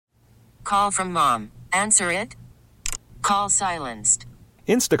call from mom. Answer it. Call silenced.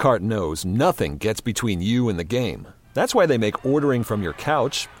 Instacart knows nothing gets between you and the game. That's why they make ordering from your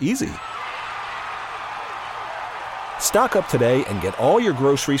couch easy. Stock up today and get all your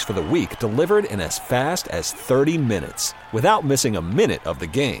groceries for the week delivered in as fast as 30 minutes without missing a minute of the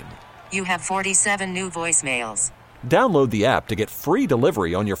game. You have 47 new voicemails. Download the app to get free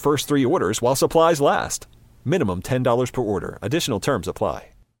delivery on your first 3 orders while supplies last. Minimum $10 per order. Additional terms apply.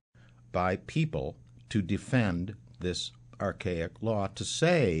 By people to defend this archaic law, to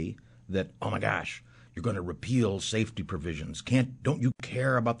say that, oh my gosh, you're going to repeal safety provisions. Don't you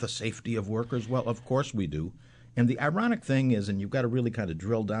care about the safety of workers? Well, of course we do. And the ironic thing is, and you've got to really kind of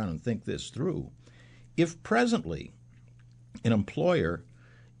drill down and think this through, if presently an employer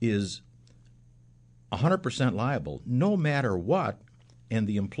is 100% liable no matter what, and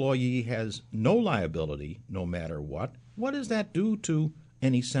the employee has no liability no matter what does that do to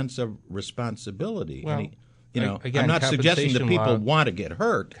any sense of responsibility? Well, I'm not suggesting that people want to get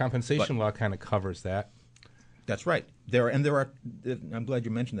hurt. Compensation law kind of covers that. That's right. There are. I'm glad you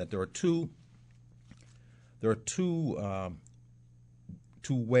mentioned that. There are two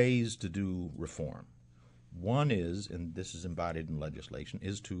ways to do reform. One is, and this is embodied in legislation,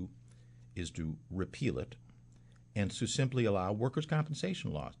 is to repeal it and to simply allow workers'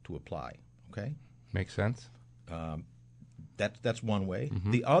 compensation law to apply. Okay? Makes sense. That's one way.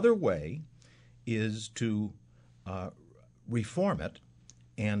 Mm-hmm. The other way is to reform it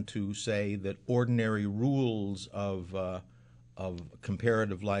and to say that ordinary rules of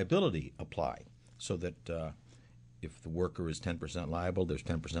comparative liability apply, so that if the worker is 10% liable, there's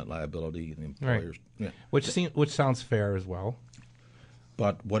 10% liability. The employers, right. Yeah. Which sounds fair as well.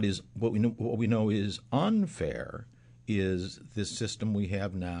 But what we know is unfair is this system we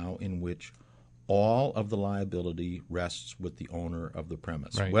have now, in which all of the liability rests with the owner of the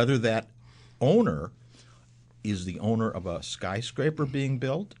premise, right. Whether that owner is the owner of a skyscraper being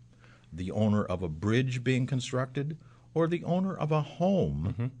built, the owner of a bridge being constructed, or the owner of a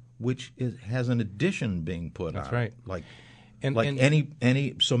home, mm-hmm. which has an addition being put That's on. Right.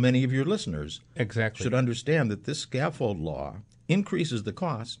 So many of your listeners exactly should understand that this scaffold law increases the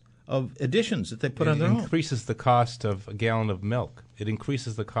cost of additions that they put on their home. It increases the cost of a gallon of milk. It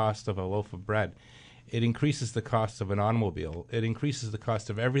increases the cost of a loaf of bread. It increases the cost of an automobile. It increases the cost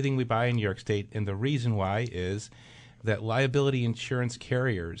of everything we buy in New York State. And the reason why is that liability insurance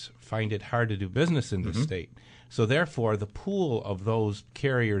carriers find it hard to do business in this mm-hmm. state. So therefore, the pool of those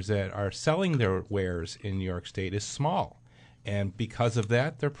carriers that are selling their wares in New York State is small. And because of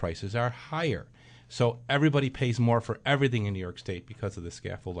that, their prices are higher. So everybody pays more for everything in New York State because of the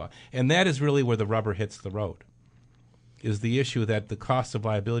scaffold law. And that is really where the rubber hits the road, is the issue that the cost of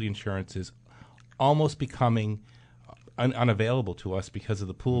liability insurance is almost becoming unavailable to us because of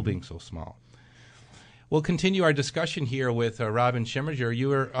the pool being so small. We'll continue our discussion here with Robin Schimmerger.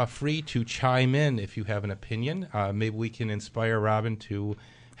 You are free to chime in if you have an opinion. Maybe we can inspire Robin to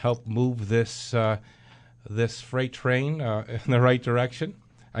help move this freight train in the right direction.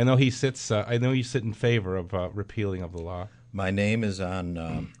 I know you sit in favor of repealing of the law. My name is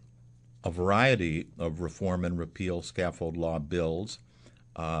on a variety of reform and repeal scaffold law bills,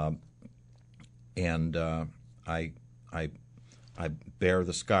 and I bear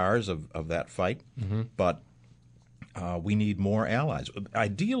the scars of that fight. Mm-hmm. But we need more allies.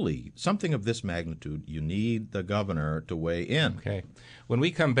 Ideally, something of this magnitude, you need the governor to weigh in. Okay. When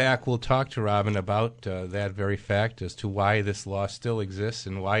we come back, we'll talk to Robin about that very fact as to why this law still exists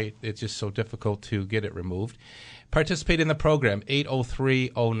and why it's just so difficult to get it removed. Participate in the program,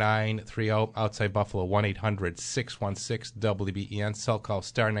 803-0930, outside Buffalo, 1-800-616-WBEN, cell call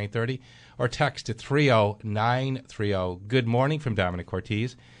star 930, or text to 30930. Good morning from Dominic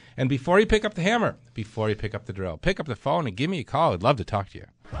Cortese. And before you pick up the hammer, before you pick up the drill, pick up the phone and give me a call. I'd love to talk to you.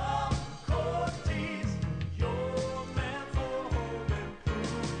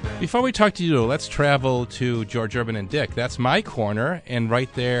 Before we talk to you, let's travel to George Urban and Dick. That's my corner, and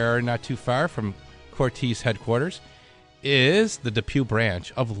right there, not too far from Cortese headquarters, is the Depew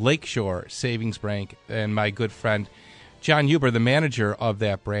branch of Lakeshore Savings Bank, and my good friend John Huber, the manager of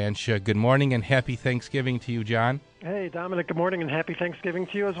that branch. Good morning and happy Thanksgiving to you, John. Hey, Dominic, good morning and happy Thanksgiving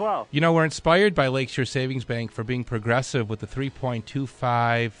to you as well. You know, we're inspired by Lakeshore Savings Bank for being progressive with the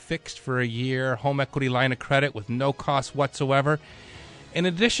 3.25 fixed for a year home equity line of credit with no cost whatsoever. In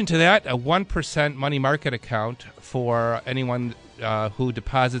addition to that, a 1% money market account for anyone who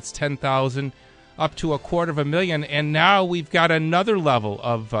deposits $10,000 up to $250,000, and now we've got another level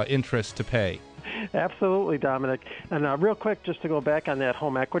of interest to pay. Absolutely, Dominic. And real quick, just to go back on that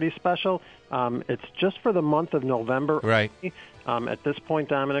home equity special, it's just for the month of November. Right. At this point,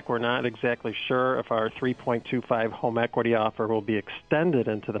 Dominic, we're not exactly sure if our 3.25 home equity offer will be extended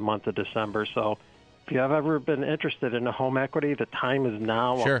into the month of December. So if you have ever been interested in a home equity, the time is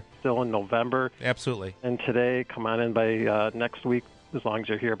now. Sure. Still in November. Absolutely. And today, come on in by next week, as long as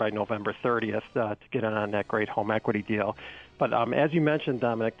you're here by November 30th, to get in on that great home equity deal. But as you mentioned,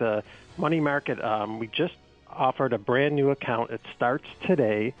 Dominic, the money market, we just offered a brand new account. It starts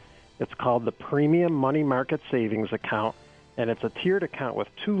today. It's called the Premium Money Market Savings Account, and it's a tiered account with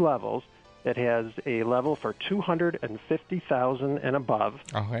two levels. It has a level for $250,000 and above,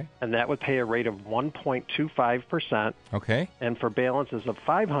 Okay. and that would pay a rate of 1.25%. Okay. And for balances of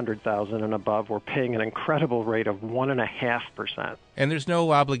 $500,000 and above, we're paying an incredible rate of 1.5%. And there's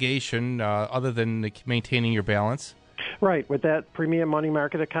no obligation other than maintaining your balance? Right. With that premium money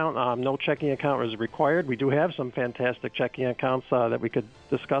market account, no checking account is required. We do have some fantastic checking accounts that we could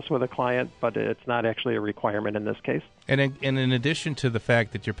discuss with a client, but it's not actually a requirement in this case. And in addition to the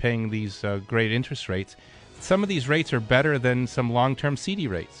fact that you're paying these great interest rates, some of these rates are better than some long-term CD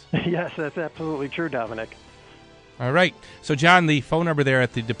rates. Yes, that's absolutely true, Dominic. All right. So, John, the phone number there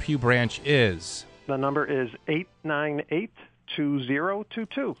at the Depew branch is? The number is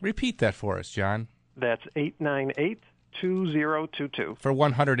 898-2022. Repeat that for us, John. That's 898-2022. For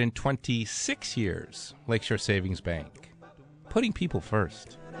 126 years, Lakeshore Savings Bank. Putting people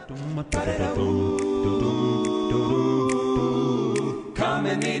first. Come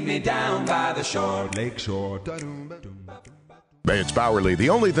and meet me down by the shore, Lakeshore. Hey, it's Bowerly. The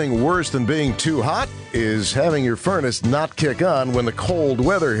only thing worse than being too hot is having your furnace not kick on when the cold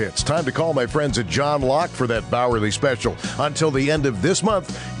weather hits. Time to call my friends at John Locke for that Bowerly special. Until the end of this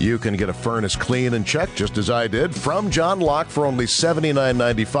month, you can get a furnace clean and checked, just as I did, from John Locke for only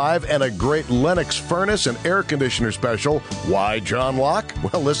 $79.95 and a great Lennox furnace and air conditioner special. Why John Locke?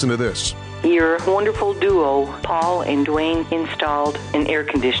 Well, listen to this. Your wonderful duo, Paul and Dwayne, installed an air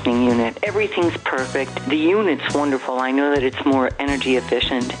conditioning unit. Everything's perfect. The unit's wonderful. I know that it's more energy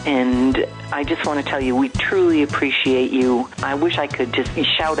efficient, and I just want to tell you, we truly appreciate you. I wish I could just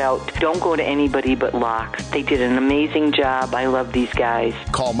shout out, don't go to anybody but Locke. They did an amazing job. I love these guys.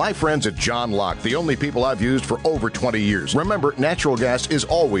 Call my friends at John Locke, the only people I've used for over 20 years. Remember, natural gas is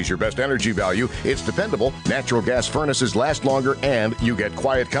always your best energy value. It's dependable, natural gas furnaces last longer, and you get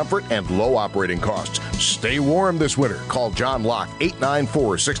quiet comfort and low operating costs. Stay warm this winter. Call John Locke,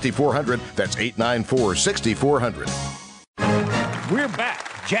 894-6400. That's 894-6400. We're back.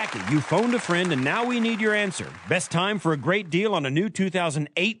 Jackie, you phoned a friend and now we need your answer. Best time for a great deal on a new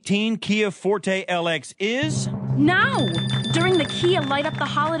 2018 Kia Forte LX is? Now! During the Kia Light Up the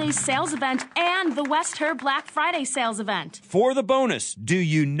Holidays sales event and the West Her Black Friday sales event. For the bonus, do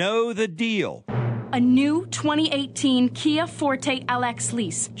you know the deal? A new 2018 Kia Forte LX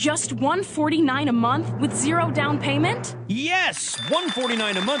lease. Just $149 a month with zero down payment? Yes!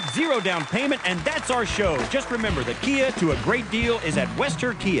 $149 a month, zero down payment, and that's our show. Just remember, the Kia to a great deal is at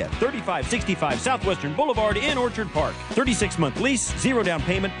Western Kia, 3565 Southwestern Boulevard in Orchard Park. 36-month lease, zero down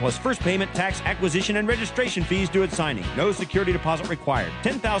payment, plus first payment, tax, acquisition, and registration fees due at signing. No security deposit required.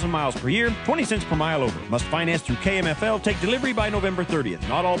 10,000 miles per year, 20 cents per mile over. Must finance through KMFL. Take delivery by November 30th.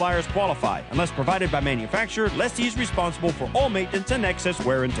 Not all buyers qualify. Unless provided by manufacturer, lessee is responsible for all maintenance and excess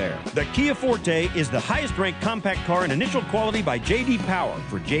wear and tear. The Kia Forte is the highest-ranked compact car in initial quality by J.D. Power.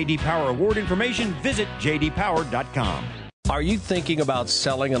 For J.D. Power award information, visit jdpower.com. Are you thinking about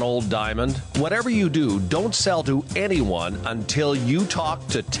selling an old diamond? Whatever you do, don't sell to anyone until you talk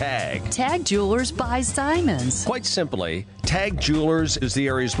to TAG. TAG Jewelers buys diamonds. Quite simply, TAG Jewelers is the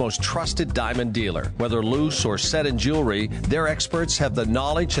area's most trusted diamond dealer. Whether loose or set in jewelry, their experts have the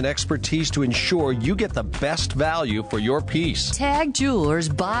knowledge and expertise to ensure you get the best value for your piece. TAG Jewelers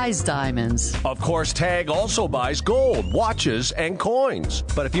buys diamonds. Of course, TAG also buys gold, watches, and coins.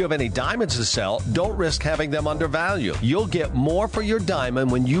 But if you have any diamonds to sell, don't risk having them undervalued. You'll get more for your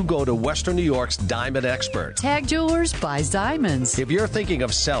diamond when you go to Western New York's Diamond Expert. TAG Jewelers buys diamonds. If you're thinking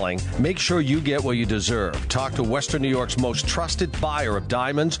of selling, make sure you get what you deserve. Talk to Western New York's most trusted buyer of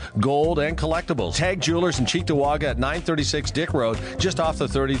diamonds, gold, and collectibles. TAG Jewelers in Cheektowaga at 936 Dick Road, just off the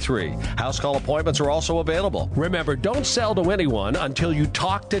 33. House call appointments are also available. Remember, don't sell to anyone until you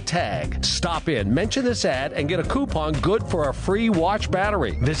talk to TAG. Stop in, mention this ad, and get a coupon good for a free watch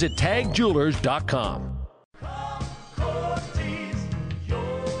battery. Visit tagjewelers.com.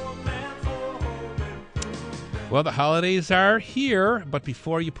 Well, the holidays are here, but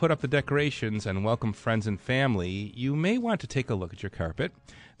before you put up the decorations and welcome friends and family, you may want to take a look at your carpet.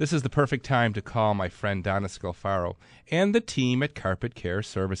 This is the perfect time to call my friend Donna Scalfaro and the team at Carpet Care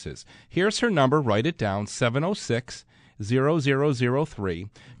Services. Here's her number. Write it down, 706-0003.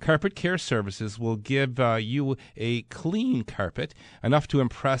 Carpet Care Services will give you a clean carpet, enough to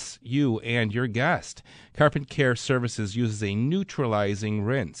impress you and your guest. Carpet Care Services uses a neutralizing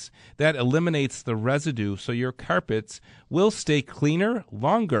rinse that eliminates the residue so your carpets will stay cleaner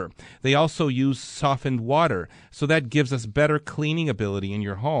longer. They also use softened water, so that gives us better cleaning ability in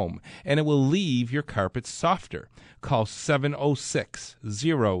your home, and it will leave your carpets softer. Call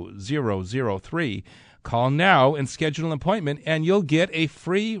 706-0003. Call now and schedule an appointment, and you'll get a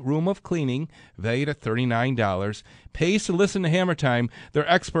free room of cleaning valued at $39. Pays to listen to Hammer Time. Their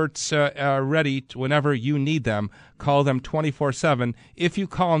experts are ready whenever you need them. Call them 24/7. If you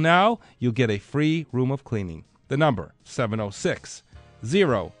call now, you'll get a free room of cleaning. The number,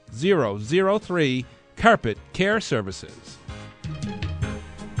 706-0003, Carpet Care Services.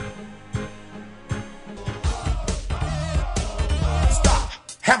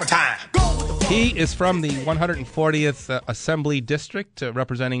 Hammer Time. He is from the 140th Assembly District,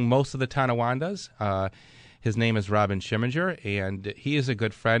 representing most of the Tonawandas. His name is Robin Schimminger, and he is a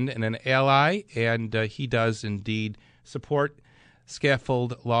good friend and an ally, and he does indeed support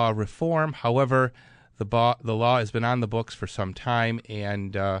scaffold law reform. However, the law has been on the books for some time,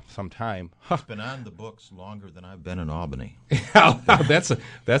 and It's been on the books longer than I've been in Albany. That's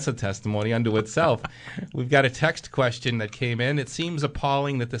a testimony unto itself. We've got a text question that came in. It seems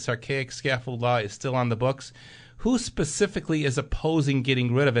appalling that this archaic scaffold law is still on the books. Who specifically is opposing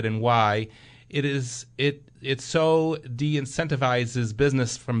getting rid of it, and why? It so de-incentivizes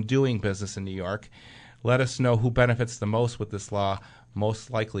business from doing business in New York. Let us know who benefits the most with this law.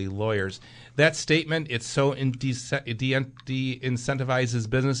 Most likely lawyers. That statement, it so de-incentivizes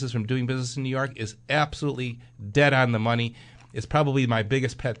businesses from doing business in New York, is absolutely dead on the money. It's probably my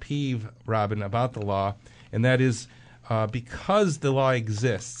biggest pet peeve, Robin, about the law, and that is because the law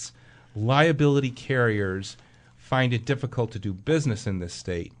exists, liability carriers find it difficult to do business in this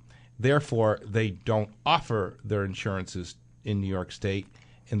state. Therefore, they don't offer their insurances in New York State,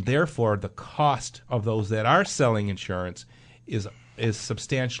 and therefore the cost of those that are selling insurance is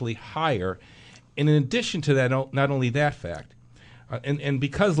substantially higher. And in addition to that, not only that fact, and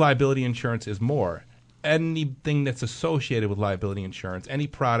because liability insurance is more, anything that's associated with liability insurance, any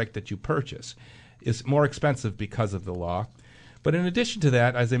product that you purchase, is more expensive because of the law. But in addition to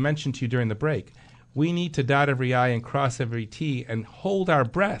that, as I mentioned to you during the break, we need to dot every I and cross every T and hold our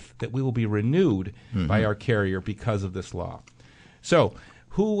breath that we will be renewed by our carrier because of this law. So,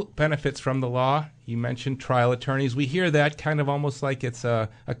 who benefits from the law? You mentioned trial attorneys. We hear that kind of almost like it's a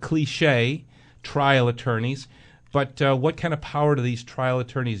cliche, trial attorneys. But what kind of power do these trial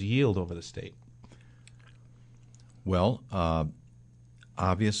attorneys yield over the state? Well,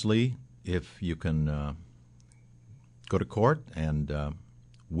 obviously, if you can go to court and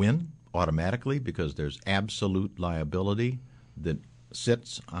win automatically because there's absolute liability that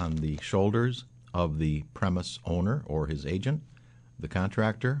sits on the shoulders of the premise owner or his agent, the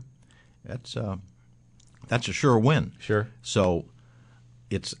contractor, that's a sure win. Sure. So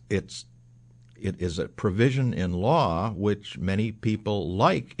it is a provision in law which many people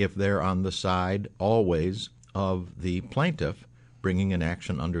like if they're on the side always of the plaintiff bringing an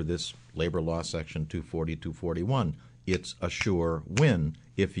action under this labor law section 240, 241. It's a sure win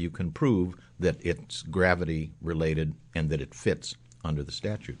if you can prove that it's gravity related and that it fits under the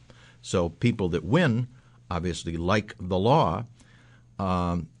statute. So people that win obviously like the law.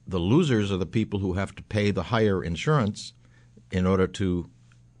 The losers are the people who have to pay the higher insurance in order to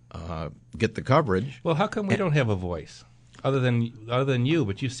get the coverage. Well, how come we don't have a voice other than you?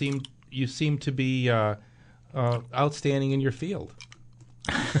 But you seem to be outstanding in your field.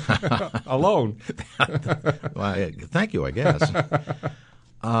 Alone. Well, thank you, I guess.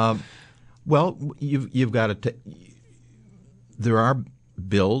 Well, you've got to. There are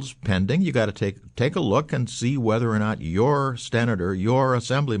bills pending. You got to take a look and see whether or not your senator, your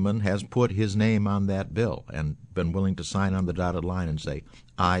assemblyman, has put his name on that bill and been willing to sign on the dotted line and say,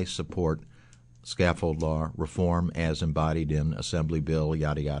 "I support scaffold law reform as embodied in Assembly Bill,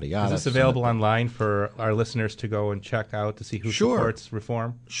 yada, yada, yada." Is this available online for our listeners to go and check out to see who supports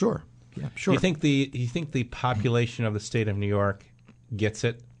reform? Sure. Yeah, sure. Do you think the population of the state of New York gets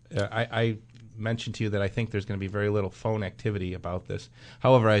it? I mentioned to you that I think there's going to be very little phone activity about this.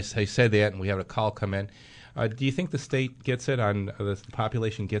 However, I say that, and we have a call come in. Do you think the state gets it the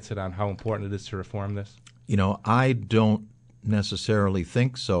population gets it on how important it is to reform this? I don't necessarily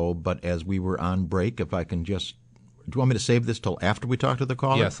think so, but as we were on break, if I can just you want me to save this till after we talk to the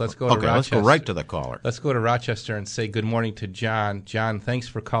caller? Yes, let's go to Rochester. Let's go right to the caller. Let's go to Rochester and say good morning to John. John, thanks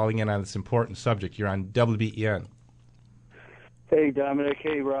for calling in on this important subject. You're on WBEN. Hey, Dominic.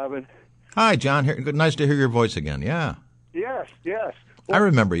 Hey, Robin. Hi, John. Nice to hear your voice again. Yeah. Yes. Well, I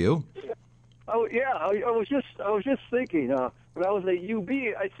remember you. Oh, yeah. I was just thinking. When I was at UB,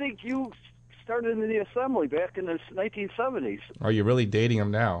 I think you started in the assembly back in the 1970s. Are you really dating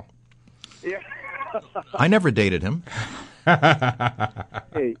him now? Yeah. I never dated him.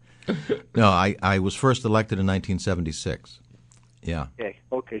 Hey. No, I was first elected in 1976. Yeah.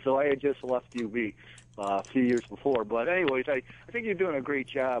 Okay. So I had just left UB a few years before. But anyways, I think you're doing a great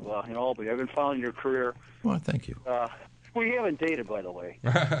job in Albany. I've been following your career. Well, thank you. We haven't dated, by the way.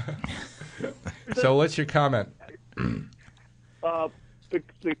 So what's your comment? My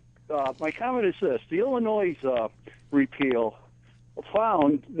comment is this. The Illinois repeal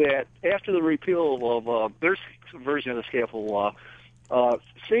found that after the repeal of their version of the scaffold law,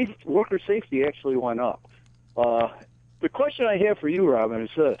 worker safety actually went up. The question I have for you, Robin,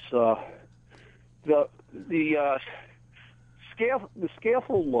 is this. The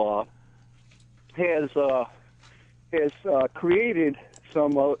scaffold law has created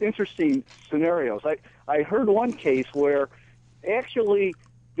some interesting scenarios. I heard one case where actually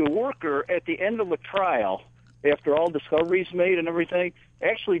the worker at the end of a trial, after all discoveries made and everything,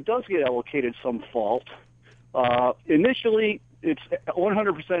 actually does get allocated some fault. Initially, it's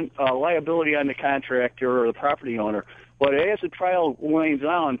 100% liability on the contractor or the property owner. But as the trial winds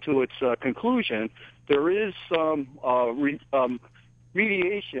on to its conclusion, there is some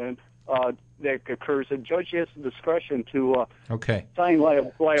mediation that occurs. The judge has the discretion to sign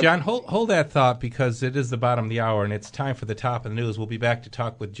liability. John, hold that thought, because it is the bottom of the hour, and it's time for the top of the news. We'll be back to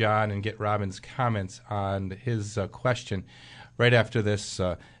talk with John and get Robin's comments on his question right after this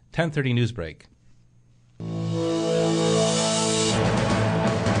 10:30 news break.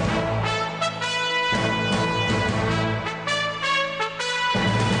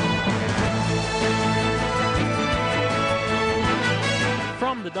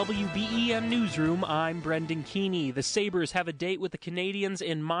 From the WBEN Newsroom, I'm Brendan Keeney. The Sabres have a date with the Canadiens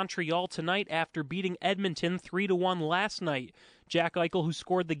in Montreal tonight after beating Edmonton 3-1 last night. Jack Eichel, who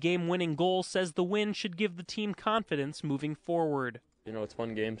scored the game-winning goal, says the win should give the team confidence moving forward. You know, it's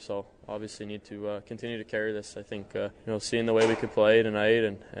one game, so obviously need to continue to carry this. I think, seeing the way we could play tonight,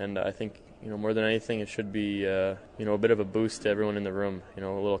 and I think, more than anything, it should be, a bit of a boost to everyone in the room, a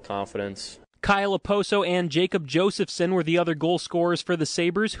little confidence. Kyle Oposo and Jacob Josephson were the other goal scorers for the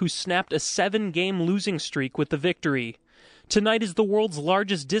Sabres, who snapped a 7-game losing streak with the victory. Tonight is the world's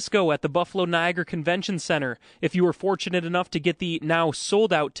largest disco at the Buffalo Niagara Convention Center. If you were fortunate enough to get the now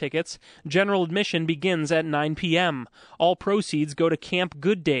sold-out tickets, general admission begins at 9 p.m. All proceeds go to Camp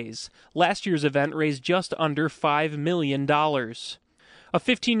Good Days. Last year's event raised just under $5 million. A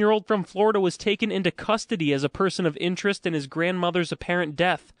 15-year-old from Florida was taken into custody as a person of interest in his grandmother's apparent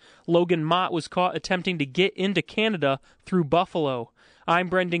death. Logan Mott was caught attempting to get into Canada through Buffalo. I'm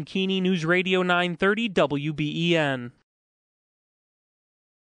Brendan Keeney, News Radio 930 WBEN.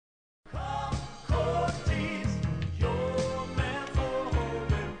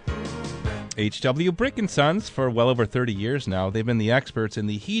 H.W. Brick & Sons, for well over 30 years now, they've been the experts in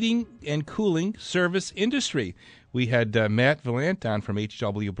the heating and cooling service industry. We had Matt Villant on from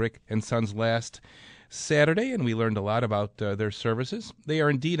H.W. Brick & Sons last Saturday, and we learned a lot about their services. They are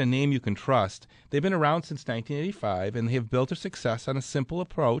indeed a name you can trust. They've been around since 1985, and they have built their success on a simple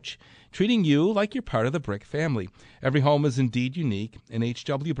approach, treating you like you're part of the Brick family. Every home is indeed unique, and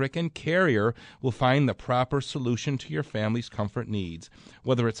H.W. Brick & Carrier will find the proper solution to your family's comfort needs.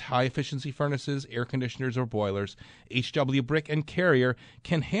 Whether it's high-efficiency furnaces, air conditioners, or boilers, H.W. Brick & Carrier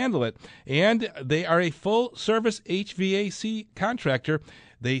can handle it, and they are a full-service HVAC contractor.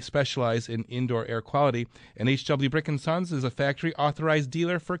 They specialize in indoor air quality, and H.W. Brick & Sons is a factory-authorized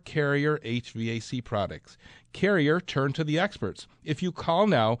dealer for Carrier HVAC products. Carrier, turn to the experts. If you call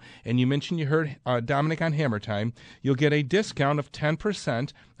now and you mention you heard Dominic on Hammer Time, you'll get a discount of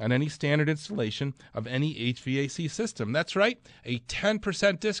 10% on any standard installation of any HVAC system. That's right, a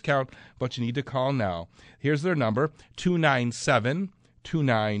 10% discount, but you need to call now. Here's their number,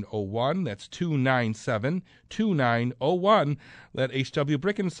 297-2901. That's 297-2901. Let H.W.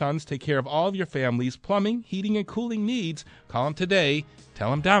 Brick & Sons take care of all of your family's plumbing, heating, and cooling needs. Call them today. Tell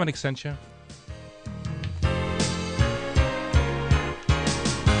them Dominic sent you.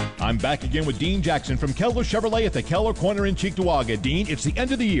 I'm back again with Dean Jackson from Keller Chevrolet at the Keller Corner in Cheektowaga. Dean, it's the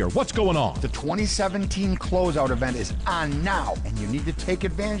end of the year. What's going on? The 2017 closeout event is on now, and you need to take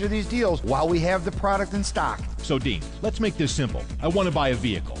advantage of these deals while we have the product in stock. So, Dean, let's make this simple. I want to buy a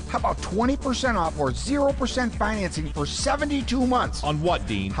vehicle. How about 20% off or 0% financing for 72 months? On what,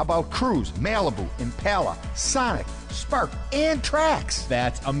 Dean? How about Cruise, Malibu, Impala, Sonic, Spark, and Trax?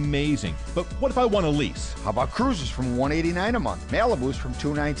 That's amazing. But what if I want a lease? How about Cruises from $189 a month, Malibus from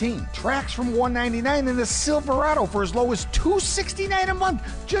 $219, Trax from $199, and the Silverado for as low as $269 a month,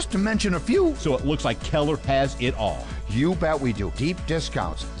 just to mention a few. So it looks like Keller has it all. You bet we do. Deep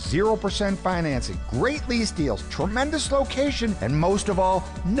discounts, 0% financing, great lease deals, tremendous location, and most of all,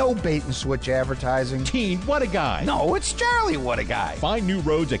 no bait-and-switch advertising. Dean, what a guy. No, it's Charlie, what a guy. Find new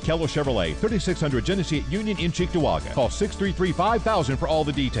roads at Keller Chevrolet, 3600 Genesee at Union in Cheektowaga. Call 633-5000 for all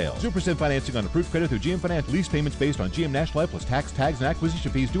the details. 0% financing on approved credit through GM Finance. Lease payments based on GM National Life plus tax, tags, and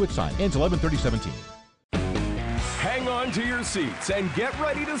acquisition fees due at sign. Ends 11/30/17. Hang on to your seats and get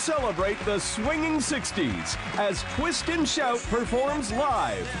ready to celebrate the swinging 60s as Twist and Shout performs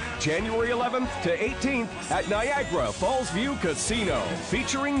live January 11th to 18th at Niagara Falls View Casino,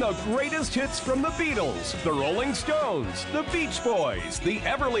 featuring the greatest hits from the Beatles, the Rolling Stones, the Beach Boys, the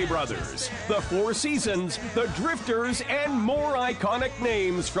Everly Brothers, the Four Seasons, the Drifters, and more iconic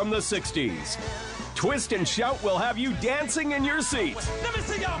names from the 60s. Twist and Shout will have you dancing in your seat. Let me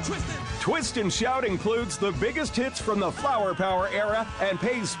see y'all twisting. Twist and Shout includes the biggest hits from the Flower Power era and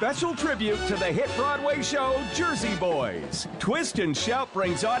pays special tribute to the hit Broadway show Jersey Boys. Twist and Shout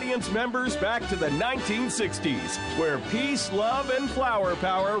brings audience members back to the 1960s, where peace, love, and flower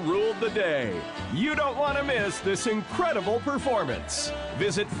power ruled the day. You don't want to miss this incredible performance.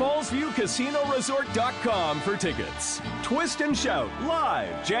 Visit FallsViewCasinoResort.com for tickets. Twist and Shout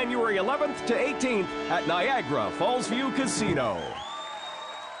live January 11th to 18th at Niagara Falls View Casino.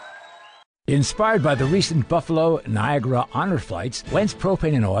 Inspired by the recent Buffalo Niagara honor flights, Wentz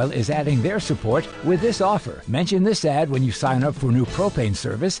Propane and Oil is adding their support with this offer. Mention this ad when you sign up for new propane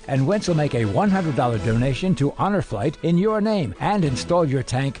service, and Wentz will make a $100 donation to Honor Flight in your name and install your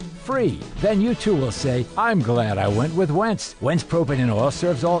tank free. Then you too will say, I'm glad I went with Wentz. Wentz Propane and Oil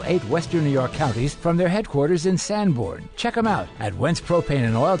serves all 8 western New York counties from their headquarters in Sanborn. Check them out at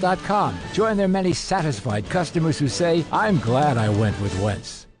wentzpropaneandoil.com. Join their many satisfied customers who say, I'm glad I went with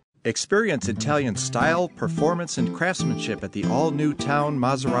Wentz. Experience Italian style, performance, and craftsmanship at the all-new Town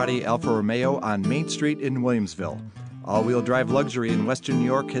Maserati Alfa Romeo on Main Street in Williamsville. All-wheel drive luxury in Western New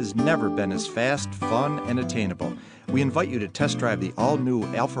York has never been as fast, fun, and attainable. We invite you to test drive the all-new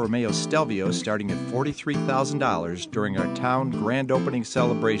Alfa Romeo Stelvio starting at $43,000 during our Town Grand Opening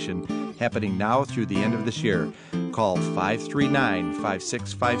Celebration happening now through the end of this year. Call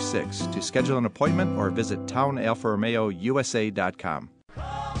 539-5656 to schedule an appointment or visit townalfaromeousa.com.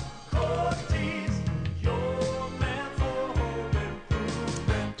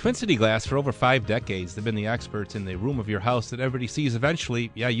 Twin City Glass, for over 5 decades, they've been the experts in the room of your house that everybody sees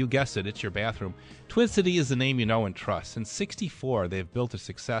eventually. Yeah, you guessed it, it's your bathroom. Twin City is the name you know and trust. Since '64, they've built a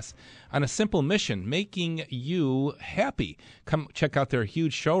success on a simple mission, making you happy. Come check out their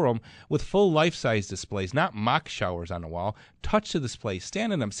huge showroom with full life-size displays, not mock showers on the wall. Touch the display,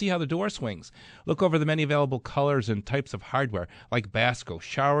 stand in them, see how the door swings. Look over the many available colors and types of hardware, like Basco,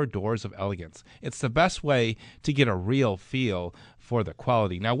 shower doors of elegance. It's the best way to get a real feel for the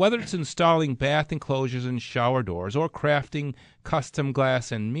quality. Now, whether it's installing bath enclosures and shower doors or crafting custom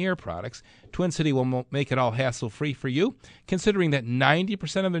glass and mirror products, Twin City will make it all hassle-free for you. Considering that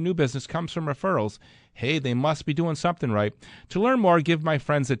 90% of their new business comes from referrals, hey, they must be doing something right. To learn more, give my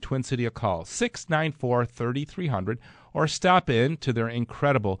friends at Twin City a call, 694-3300, or stop in to their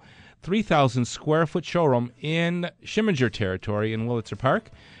incredible 3,000-square-foot showroom in Schimminger territory in Willitzer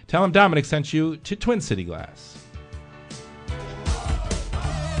Park. Tell them Dominic sent you to Twin City Glass.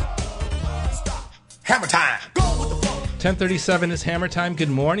 Hammer time. 10:37 is Hammer Time. Good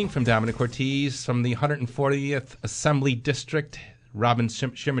morning from Dominic Ortiz from the 140th Assembly District. Robin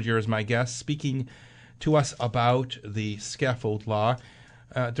Schimminger is my guest, speaking to us about the scaffold law.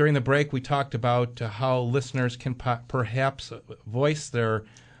 During the break, we talked about how listeners can perhaps voice their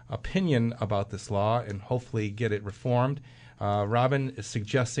opinion about this law and hopefully get it reformed. Robin is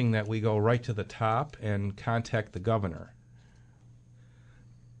suggesting that we go right to the top and contact the governor.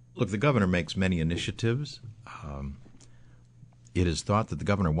 Look, the governor makes many initiatives. It is thought that the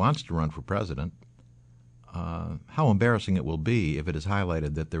governor wants to run for president. How embarrassing it will be if it is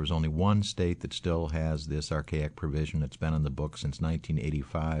highlighted that there is only one state that still has this archaic provision. It's been in the book since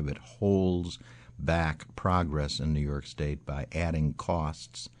 1985. It holds back progress in New York State by adding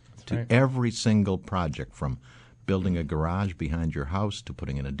costs to every single project, from building a garage behind your house, to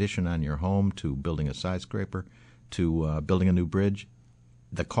putting an addition on your home, to building a skyscraper, to building a new bridge,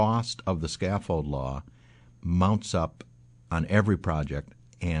 the cost of the scaffold law mounts up on every project,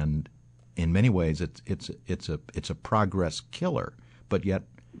 and in many ways it's a progress killer, but yet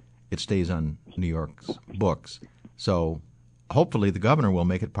it stays on New York's books. So hopefully the governor will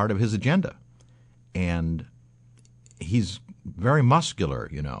make it part of his agenda. And he's very muscular,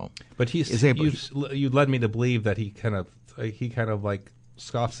 you know. But you led me to believe that he kind of like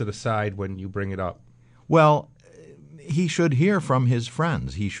scoffs it aside when you bring it up. Well, he should hear from his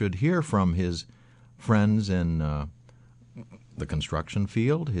friends. He should hear from his friends in the construction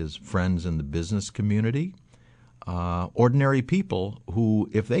field, his friends in the business community, ordinary people who,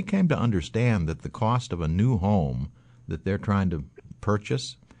 if they came to understand that the cost of a new home that they're trying to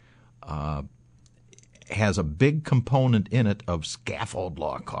purchase has a big component in it of scaffold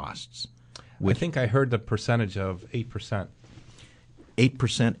law costs. I think I heard the percentage of 8%.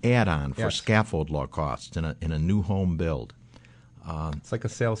 8% add-on for Yes. scaffold law costs in a new home build. It's like a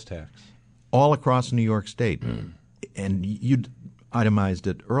sales tax. All across New York State. And you itemized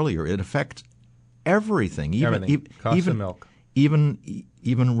it earlier. It affects everything. Everything. Cost of milk.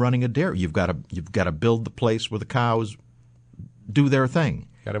 Even running a dairy. You've got to build the place where the cows do their thing.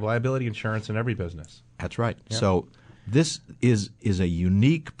 Got to have liability insurance in every business. That's right. Yeah. So this is a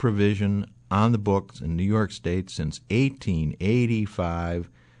unique provision on the books in New York State since 1885.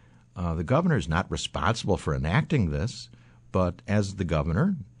 The governor is not responsible for enacting this, but as the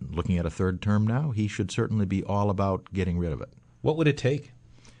governor, looking at a third term now, he should certainly be all about getting rid of it. What would it take?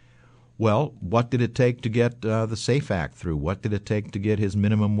 Well, what did it take to get the SAFE Act through? What did it take to get his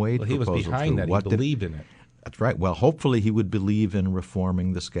minimum wage Well, he was proposal behind through? that. He believed in it. That's right. Well, hopefully he would believe in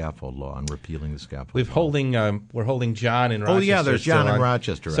reforming the scaffold law and repealing the scaffold law. We're holding John in Rochester. Oh, yeah, there's John still in on.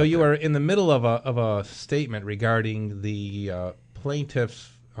 Rochester. So out you there. are in the middle of a statement regarding the plaintiffs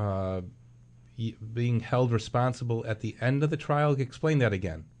being held responsible at the end of the trial. Explain that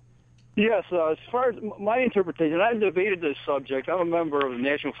again. Yes, as far as my interpretation, I've debated this subject. I'm a member of the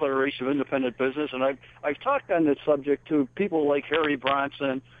National Federation of Independent Business, and I've talked on this subject to people like Harry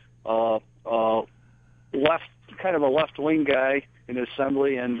Bronson, kind of a left-wing guy in the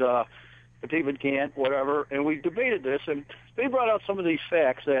Assembly, and David Gant, whatever, and we debated this, and they brought out some of these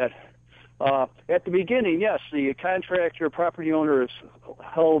facts that at the beginning, yes, the contractor, property owner is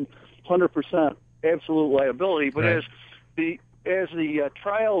held 100% absolute liability, but Right. as the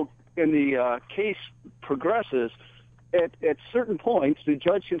trial and the case progresses, at certain points, the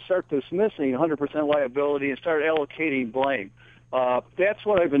judge can start dismissing 100% liability and start allocating blame. That's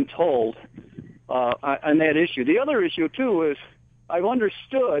what I've been told on that issue. The other issue, too, is I've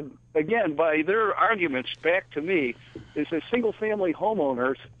understood, again, by their arguments back to me, is that single-family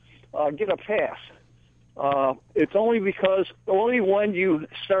homeowners get a pass. It's only when you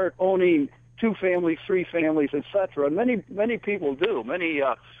start owning 2 families, 3 families, etc. And many people do. Many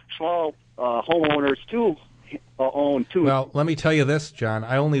small homeowners do own 2. Well, let me tell you this, John.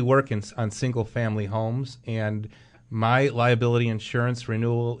 I only work on single-family homes, and my liability insurance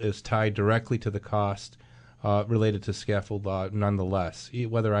renewal is tied directly to the cost related to scaffold law. Nonetheless,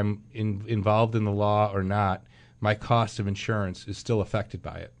 whether I'm involved in the law or not, my cost of insurance is still affected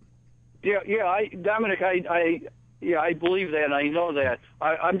by it. Yeah, Dominic, I believe that, and I know that.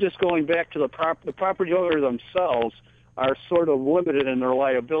 I'm just going back to the property owner themselves are sort of limited in their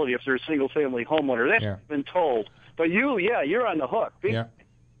liability if they're a single-family homeowner. That's what I've been told. But you're on the hook. Yeah.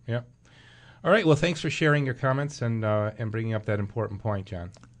 All right. Well, thanks for sharing your comments and bringing up that important point,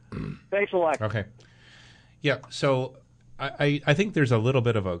 John. Thanks a lot. Okay. Yeah. So I think there's a little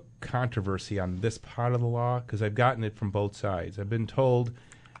bit of a controversy on this part of the law because I've gotten it from both sides. I've been told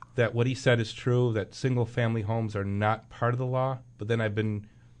that what he said is true, that single-family homes are not part of the law, but then I've been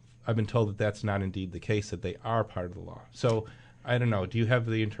told that that's not indeed the case, that they are part of the law. So I don't know. Do you have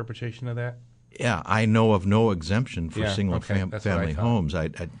the interpretation of that? Yeah, I know of no exemption for That's family what I homes.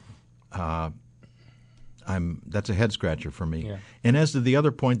 That's a head scratcher for me. Yeah. And as to the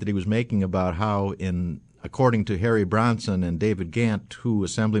other point that he was making about how, according to Harry Bronson and David Gant, 2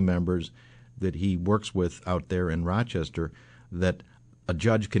 assembly members that he works with out there in Rochester, that a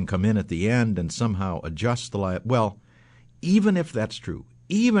judge can come in at the end and somehow adjust the liability. Well, even if that's true,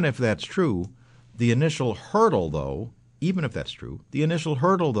 the initial hurdle, though,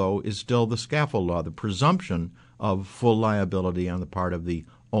 is still the scaffold law, the presumption of full liability on the part of the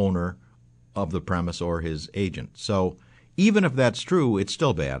owner of the premise or his agent. So even if that's true, it's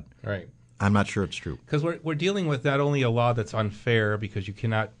still bad. Right. I'm not sure it's true. Because we're dealing with not only a law that's unfair because you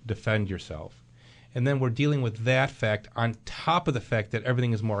cannot defend yourself, And then we're dealing with that fact on top of the fact that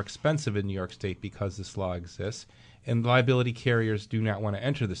everything is more expensive in New York State because this law exists, and liability carriers do not want to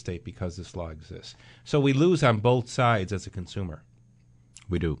enter the state because this law exists. So we lose on both sides as a consumer.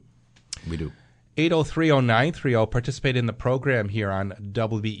 We do. 8030930, participate in the program here on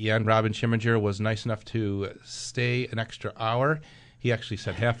WBEN. Robin Schimminger was nice enough to stay an extra hour. He actually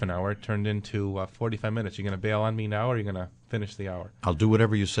said half an hour. It turned into 45 minutes. You going to bail on me now, or are you going to finish the hour? I'll do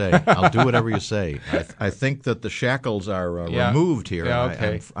whatever you say. I think that the shackles are removed here. Yeah,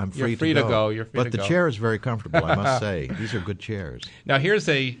 okay. I'm You're free, free to go. You're free but to the go. chair is very comfortable, I must say. These are good chairs. Now, here's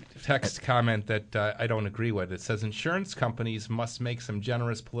a text comment that I don't agree with. It says, insurance companies must make some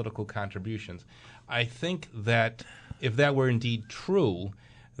generous political contributions. I think that if that were indeed true,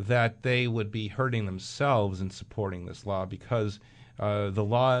 that they would be hurting themselves in supporting this law, because the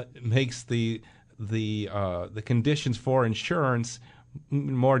law makes the conditions for insurance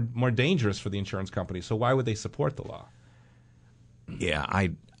more dangerous for the insurance company. So why would they support the law? Yeah,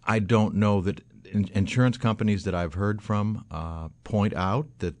 I don't know that insurance companies that I've heard from point out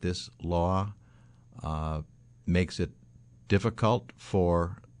that this law makes it difficult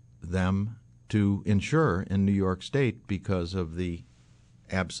for them to insure in New York State because of the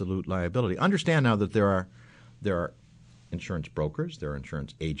absolute liability. Understand now that there are insurance brokers, there are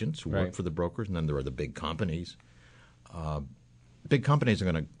insurance agents who work for the brokers, and then there are the big companies. Big companies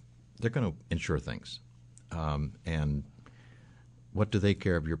are going to insure things, and what do they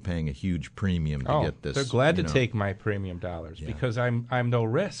care if you're paying a huge premium to get this? They're glad to take my premium dollars because I'm no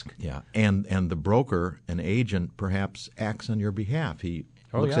risk. Yeah, and the broker, an agent, perhaps acts on your behalf. He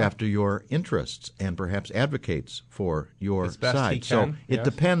looks after your interests and perhaps advocates for your side. So it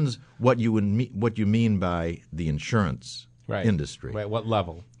depends what you mean by the insurance industry. Right. What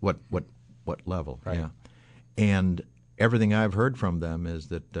level? What level? Right. Yeah. And everything I've heard from them is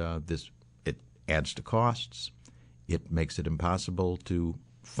that it adds to costs. It makes it impossible to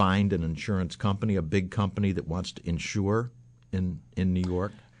find an insurance company, a big company that wants to insure in New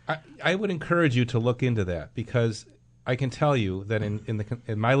York. I would encourage you to look into that, because I can tell you that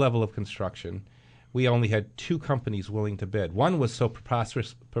in my level of construction, we only had 2 companies willing to bid. One was so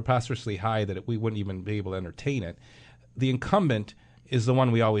preposterously high that we wouldn't even be able to entertain it. The incumbent is the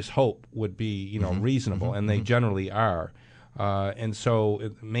one we always hope would be, reasonable, and they generally are. And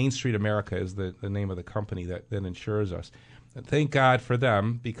so Main Street America is the name of the company that insures us. And thank God for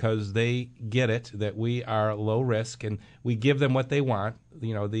them, because they get it that we are low risk, and we give them what they want.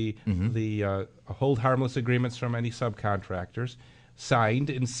 The hold harmless agreements from any subcontractors, signed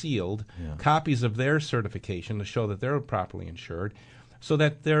and sealed, copies of their certification to show that they're properly insured, so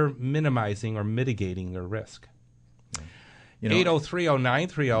that they're minimizing or mitigating their risk.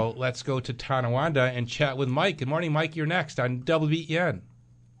 8030930. Let's go to Tonawanda and chat with Mike. Good morning, Mike. You're next on WBEN.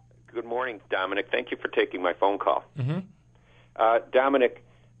 Good morning, Dominic. Thank you for taking my phone call. Mm-hmm. Dominic,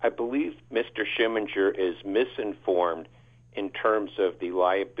 I believe Mr. Schimminger is misinformed in terms of the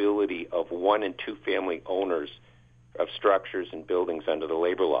liability of 1- and 2-family owners of structures and buildings under the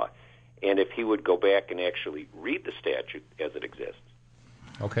labor law. And if he would go back and actually read the statute as it exists.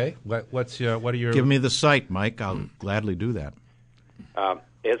 Okay. What are your... Give me the site, Mike. I'll gladly do that.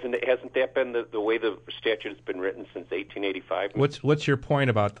 Hasn't that been the way the statute has been written since 1885? What's your point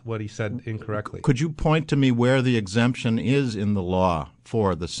about what he said incorrectly? Could you point to me where the exemption is in the law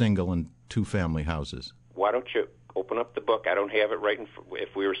for the single and 2-family houses? Why don't you open up the book? I don't have it right in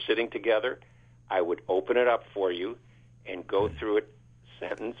if we were sitting together, I would open it up for you and go through it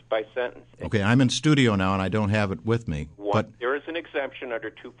sentence by sentence. Okay, I'm in studio now, and I don't have it with me. There is an exemption under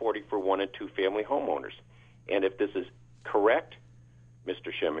 240 for 1- and 2-family homeowners. And if this is correct,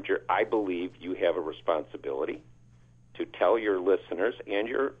 Mr. Schimminger, I believe you have a responsibility to tell your listeners and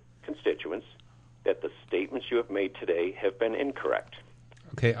your constituents that the statements you have made today have been incorrect.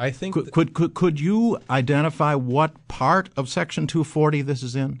 Okay, I think... Could you identify what part of Section 240 this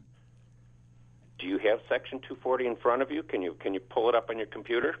is in? Do you have Section 240 in front of you? Can you pull it up on your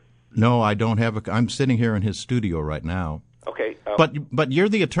computer? No, I don't have I'm sitting here in his studio right now. Okay. But you're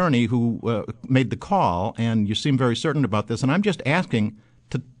the attorney who made the call, and you seem very certain about this, and I'm just asking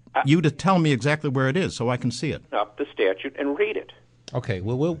you to tell me exactly where it is so I can see it. Up the statute and read it. Okay,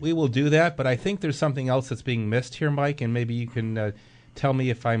 well, we will do that, but I think there's something else that's being missed here, Mike, and maybe you can tell me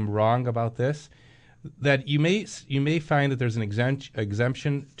if I'm wrong about this. That you may find that there's an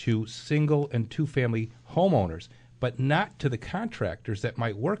exemption to single and 2-family homeowners, but not to the contractors that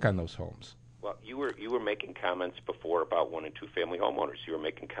might work on those homes. Well, you were making comments before about 1- and 2-family homeowners. You were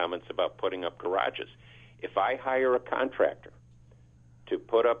making comments about putting up garages. If I hire a contractor to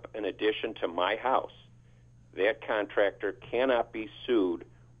put up an addition to my house, that contractor cannot be sued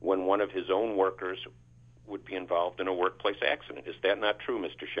when one of his own workers would be involved in a workplace accident. Is that not true,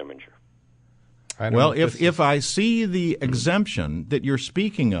 Mr. Schimminger? Well, if I see the exemption that you're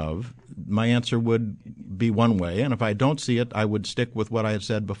speaking of, my answer would be one way, and if I don't see it, I would stick with what I had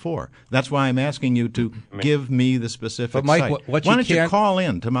said before. That's why I'm asking you to give me the specific but Mike, site. Why don't you call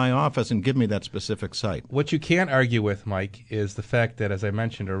in to my office and give me that specific site? What you can't argue with, Mike, is the fact that, as I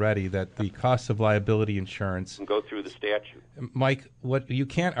mentioned already, that the cost of liability insurance... Go through the statute. Mike, what you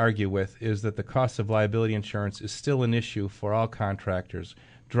can't argue with is that the cost of liability insurance is still an issue for all contractors.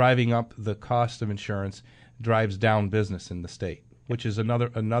 Driving up the cost of insurance drives down business in the state, which is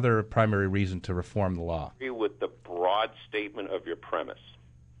another primary reason to reform the law. I agree with the broad statement of your premise.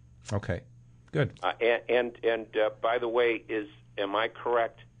 Okay, good. And by the way, am I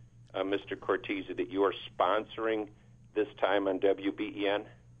correct, Mr. Cortese, that you are sponsoring this time on WBEN?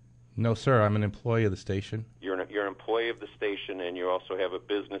 No, sir. I'm an employee of the station. You're an employee of the station, and you also have a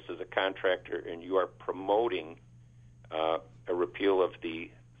business as a contractor, and you are promoting a repeal of the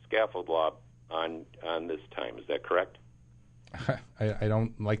scaffold law on this time. Is that correct? I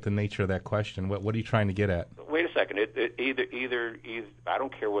don't like the nature of that question. What are you trying to get at? Wait a second. Either I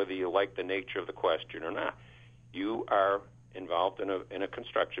don't care whether you like the nature of the question or not. You are involved in a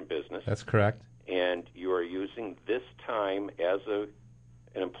construction business. That's correct. And you are using this time as an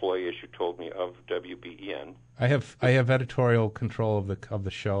employee, as you told me, of WBEN. I have editorial control of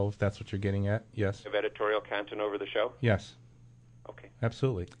the show. If that's what you're getting at, yes. Have editorial content over the show? Yes. Okay.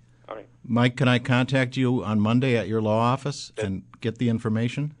 Absolutely. All right. Mike, can I contact you on Monday at your law office and get the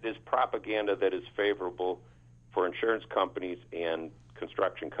information? There's propaganda that is favorable for insurance companies and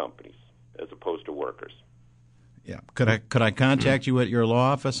construction companies as opposed to workers. Yeah. Could I contact you at your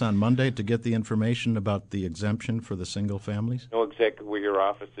law office on Monday to get the information about the exemption for the single families? Know exactly where your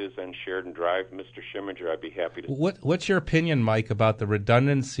office is on Sheridan Drive, Mr. Schimminger. I'd be happy to. What's your opinion, Mike, about the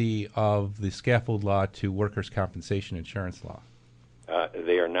redundancy of the scaffold law to workers' compensation insurance law?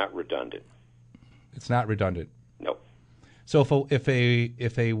 They are not redundant. It's not redundant. No. So if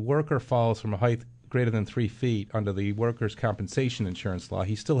a worker falls from a height greater than 3 feet under the workers' compensation insurance law,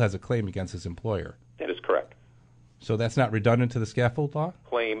 he still has a claim against his employer. That is correct. So that's not redundant to the scaffold law?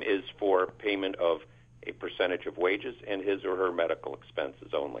 Claim is for payment of a percentage of wages and his or her medical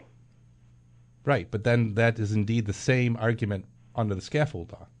expenses only. Right, but then that is indeed the same argument under the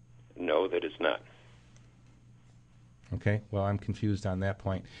scaffold law. No, that is not. Okay, well, I'm confused on that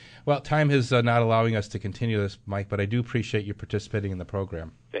point. Well, time is not allowing us to continue this, Mike, but I do appreciate you participating in the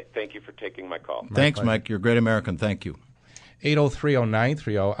program. Thank you for taking my call. Thanks, Mike. You're a great American. Thank you.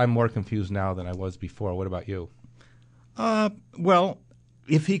 803-0930. I'm more confused now than I was before. What about you? Well,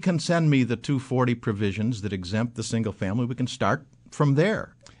 if he can send me the 240 provisions that exempt the single family, we can start from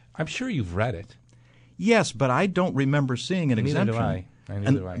there. I'm sure you've read it. Yes, but I don't remember seeing an exemption.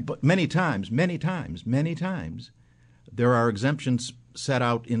 Neither do I. But many times, there are exemptions set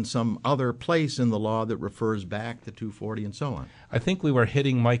out in some other place in the law that refers back to 240 and so on. I think we were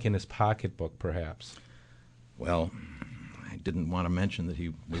hitting Mike in his pocketbook, perhaps. Well, I didn't want to mention that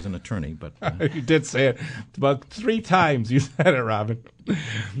he was an attorney, but... You did say it about 3 times. You said it, Robin.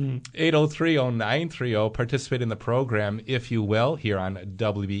 803-0930. Participate in the program, if you will, here on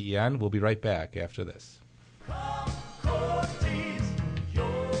WBEN. We'll be right back after this.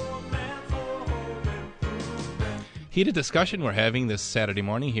 Heated discussion we're having this Saturday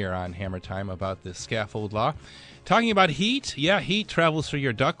morning here on Hammer Time about the scaffold law. Talking about heat, heat travels through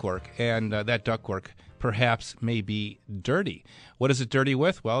your ductwork, and that ductwork perhaps may be dirty. What is it dirty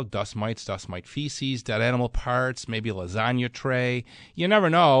with? Well, dust mite feces, dead animal parts, maybe a lasagna tray. You never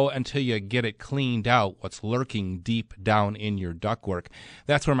know until you get it cleaned out what's lurking deep down in your ductwork.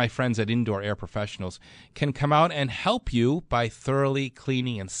 That's where my friends at Indoor Air Professionals can come out and help you by thoroughly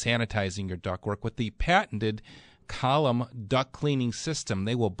cleaning and sanitizing your ductwork with the patented column duct cleaning system.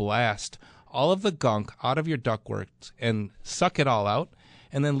 They will blast all of the gunk out of your ductwork and suck it all out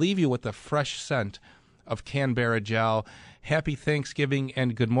and then leave you with a fresh scent of Canberra gel. Happy Thanksgiving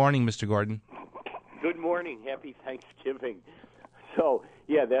and good morning, Mr. Gordon. Good morning. Happy Thanksgiving. So,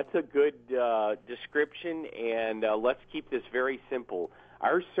 yeah, that's a good description, and let's keep this very simple.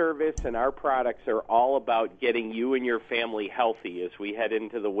 Our service and our products are all about getting you and your family healthy as we head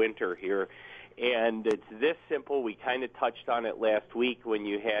into the winter here. And it's this simple. We kind of touched on it last week when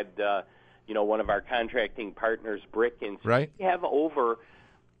you had, one of our contracting partners, Brick. And so right. We have over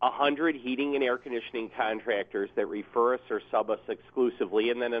 100 heating and air conditioning contractors that refer us or sub us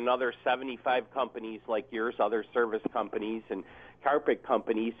exclusively, and then another 75 companies like yours, other service companies and carpet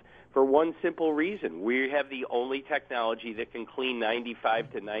companies, for one simple reason. We have the only technology that can clean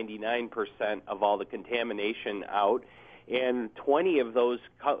 95 to 99% of all the contamination out. And 20 of those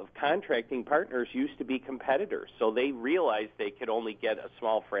contracting partners used to be competitors, so they realized they could only get a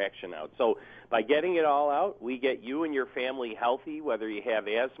small fraction out. So by getting it all out, we get you and your family healthy, whether you have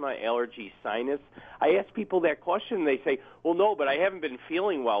asthma, allergy, sinus. I ask people that question, and they say, well, no, but I haven't been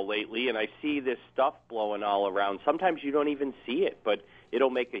feeling well lately, and I see this stuff blowing all around. Sometimes you don't even see it, but it'll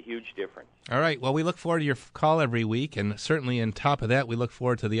make a huge difference. All right. Well, we look forward to your call every week, and certainly on top of that, we look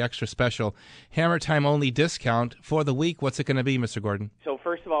forward to the extra special Hammer Time only discount for the week. What's it going to be, Mr. Gordon? So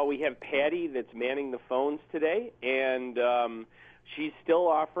first of all, we have Patty that's manning the phones today, and she's still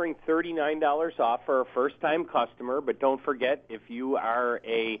offering $39 off for a first-time customer. But don't forget, if you are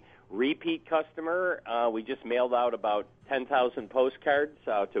a repeat customer, we just mailed out about 10,000 postcards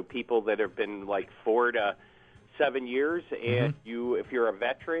to people that have been like 4 to 7 years, and if you're a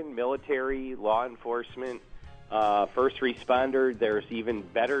veteran, military, law enforcement, first responder, there's even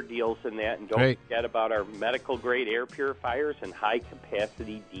better deals than that. And don't forget about our medical-grade air purifiers and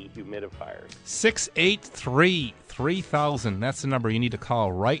high-capacity dehumidifiers. 683-3000. That's the number you need to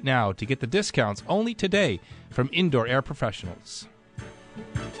call right now to get the discounts only today from Indoor Air Professionals.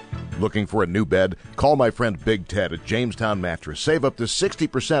 Looking for a new bed? Call my friend Big Ted at Jamestown Mattress. Save up to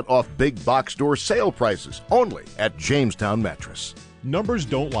 60% off big box store sale prices only at Jamestown Mattress. Numbers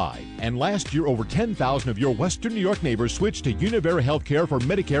don't lie. And last year, over 10,000 of your Western New York neighbors switched to Univera Healthcare for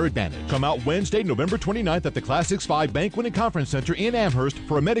Medicare Advantage. Come out Wednesday, November 29th at the Classics 5 Banquet and Conference Center in Amherst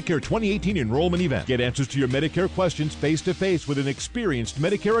for a Medicare 2018 enrollment event. Get answers to your Medicare questions face-to-face with an experienced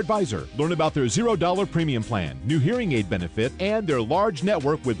Medicare advisor. Learn about their $0 premium plan, new hearing aid benefit, and their large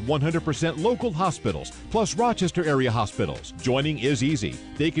network with 100% local hospitals, plus Rochester area hospitals. Joining is easy.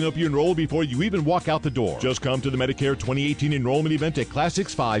 They can help you enroll before you even walk out the door. Just come to the Medicare 2018 enrollment event at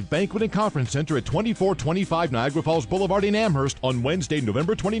Classics 5 Banquet and Conference Center at 2425 Niagara Falls Boulevard in Amherst on Wednesday,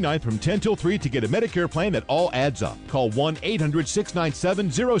 November 29th from 10 till 3 to get a Medicare plan that all adds up. Call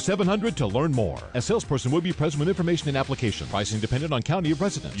 1-800-697-0700 to learn more. A salesperson will be present with information and application. Pricing dependent on county of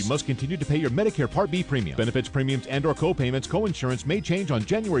residence. You must continue to pay your Medicare Part B premium. Benefits, premiums, and or co-payments, co-insurance may change on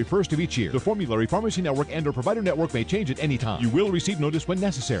January 1st of each year. The formulary, pharmacy network, and or provider network may change at any time. You will receive notice when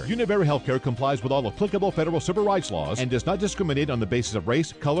necessary. Univera Healthcare complies with all applicable federal civil rights laws and does not discriminate on the basis of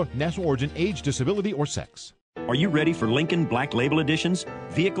race, color, national origin, age, disability, or sex. Are you ready for Lincoln Black Label Editions?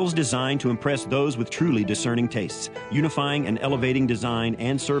 Vehicles designed to impress those with truly discerning tastes, unifying and elevating design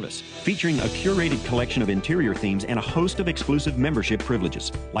and service, featuring a curated collection of interior themes and a host of exclusive membership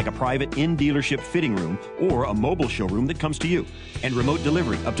privileges, like a private in-dealership fitting room or a mobile showroom that comes to you, and remote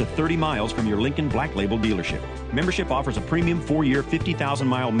delivery up to 30 miles from your Lincoln Black Label dealership. Membership offers a premium 4-year,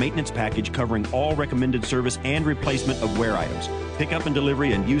 50,000-mile maintenance package covering all recommended service and replacement of wear items. Pickup and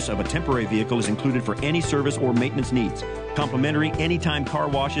delivery and use of a temporary vehicle is included for any service or maintenance needs. Complimentary anytime car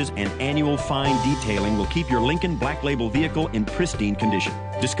washes and annual fine detailing will keep your Lincoln Black Label vehicle in pristine condition.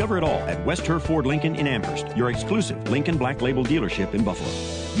 Discover it all at West Herr Ford Lincoln in Amherst, your exclusive Lincoln Black Label dealership in Buffalo.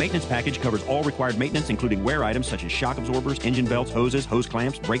 Maintenance package covers all required maintenance, including wear items such as shock absorbers, engine belts, hoses, hose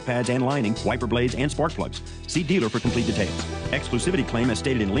clamps, brake pads and lining, wiper blades, and spark plugs. See dealer for complete details. Exclusivity claim as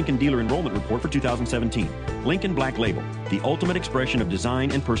stated in Lincoln Dealer Enrollment Report for 2017. Lincoln Black Label, the ultimate expression of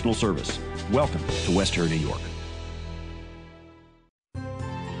design and personal service. Welcome to West Herr, New York.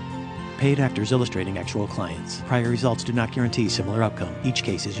 Paid actors illustrating actual clients. Prior results do not guarantee similar outcome. Each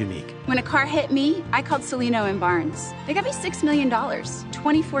case is unique. When a car hit me, I called Celino and Barnes. They got me $6 million,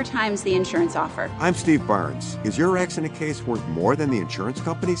 24 times the insurance offer. I'm Steve Barnes. Is your accident case worth more than the insurance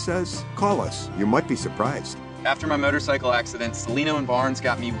company says? Call us. You might be surprised. After my motorcycle accident, Celino and Barnes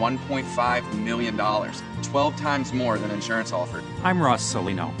got me $1.5 million, 12 times more than insurance offered. I'm Ross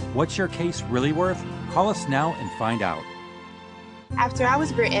Celino. What's your case really worth? Call us now and find out. After I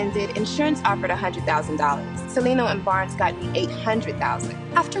was rear-ended, insurance offered $100,000. Celino and Barnes got me $800,000.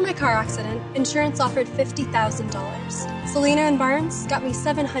 After my car accident, insurance offered $50,000. Celino and Barnes got me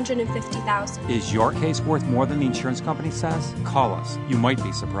 $750,000. Is your case worth more than the insurance company says? Call us. You might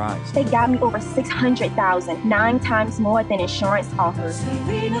be surprised. They got me over $600,000, 9 times more than insurance offered.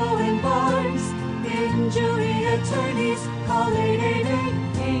 Celino and Barnes, injury attorneys, call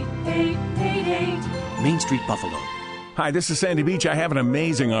 888-8888. Main Street, Buffalo. Hi, this is Sandy Beach. I have an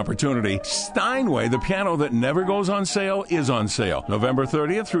amazing opportunity. Steinway, the piano that never goes on sale, is on sale. November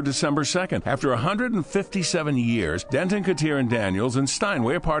 30th through December 2nd. After 157 years, Denton, Katir & Daniels and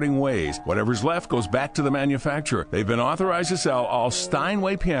Steinway are parting ways. Whatever's left goes back to the manufacturer. They've been authorized to sell all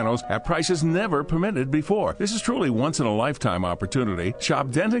Steinway pianos at prices never permitted before. This is truly once-in-a-lifetime opportunity.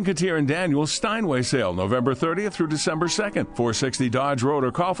 Shop Denton, Katir & Daniels Steinway sale, November 30th through December 2nd. 460 Dodge Road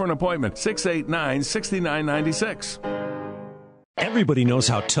or call for an appointment, 689-6996. Everybody knows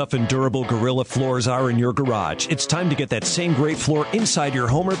how tough and durable Gorilla floors are in your garage. It's time to get that same great floor inside your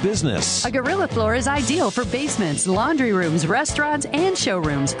home or business. A Gorilla floor is ideal for basements, laundry rooms, restaurants, and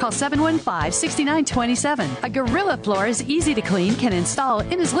showrooms. Call 715-6927. A Gorilla floor is easy to clean, can install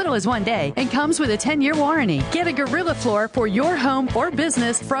in as little as 1 day, and comes with a 10-year warranty. Get a Gorilla floor for your home or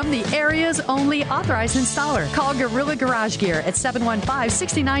business from the area's only authorized installer. Call Gorilla Garage Gear at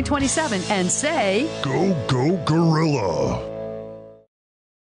 715-6927 and say, Go, go, Gorilla.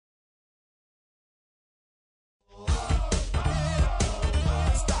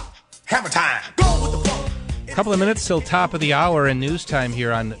 Hammer time. A couple of minutes till top of the hour and news time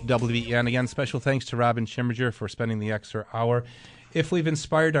here on WBEN. Again, special thanks to Robin Schimmerger for spending the extra hour. If we've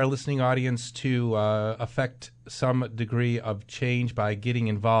inspired our listening audience to affect some degree of change by getting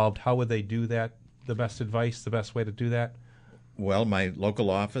involved, how would they do that? The best advice, the best way to do that? Well, my local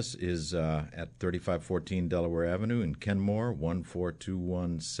office is at 3514 Delaware Avenue in Kenmore,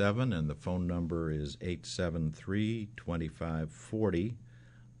 14217, and the phone number is 873-2540.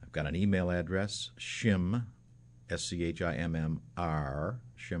 I've got an email address, shim, SCHIMMR,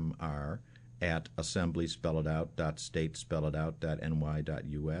 shimr, at assembly, spell it out, .state, spell it out,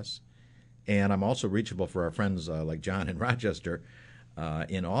 .ny.us. And I'm also reachable for our friends like John in Rochester,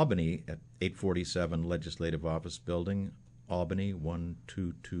 in Albany at 847 Legislative Office Building, Albany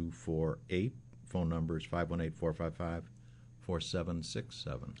 12248. Phone number is 518-455-4767.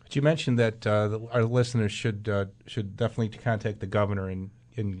 But you mentioned that our listeners should definitely contact the governor and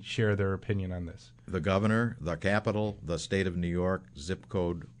share their opinion on this. The governor, the capital, the state of New York, zip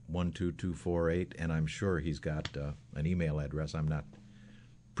code 12248, and I'm sure he's got an email address. I'm not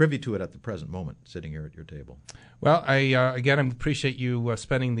privy to it at the present moment, sitting here at your table. Well, I appreciate you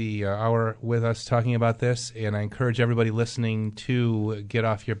spending the hour with us talking about this, and I encourage everybody listening to get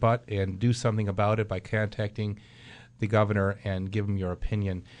off your butt and do something about it by contacting the governor and give him your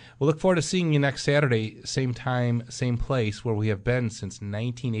opinion. We'll look forward to seeing you next Saturday, same time, same place, where we have been since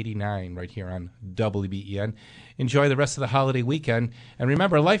 1989, right here on WBEN. Enjoy the rest of the holiday weekend, and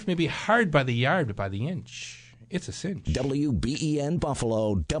remember, life may be hard by the yard, but by the inch, it's a cinch. WBEN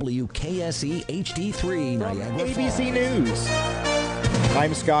Buffalo, WKSE HD3 Niagara ABC News.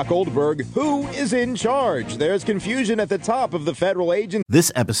 I'm Scott Goldberg. Who is in charge? There's confusion at the top of the federal agency.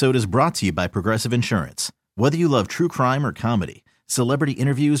 This episode is brought to you by Progressive Insurance. Whether you love true crime or comedy, celebrity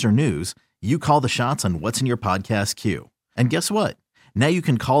interviews or news, you call the shots on what's in your podcast queue. And guess what? Now you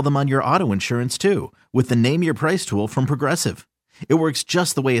can call them on your auto insurance too with the Name Your Price tool from Progressive. It works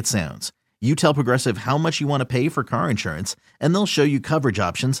just the way it sounds. You tell Progressive how much you want to pay for car insurance, and they'll show you coverage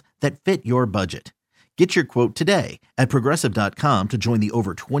options that fit your budget. Get your quote today at Progressive.com to join the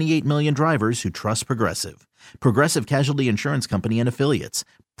over 28 million drivers who trust Progressive. Progressive Casualty Insurance Company and Affiliates.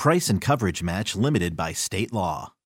 Price and coverage match limited by state law.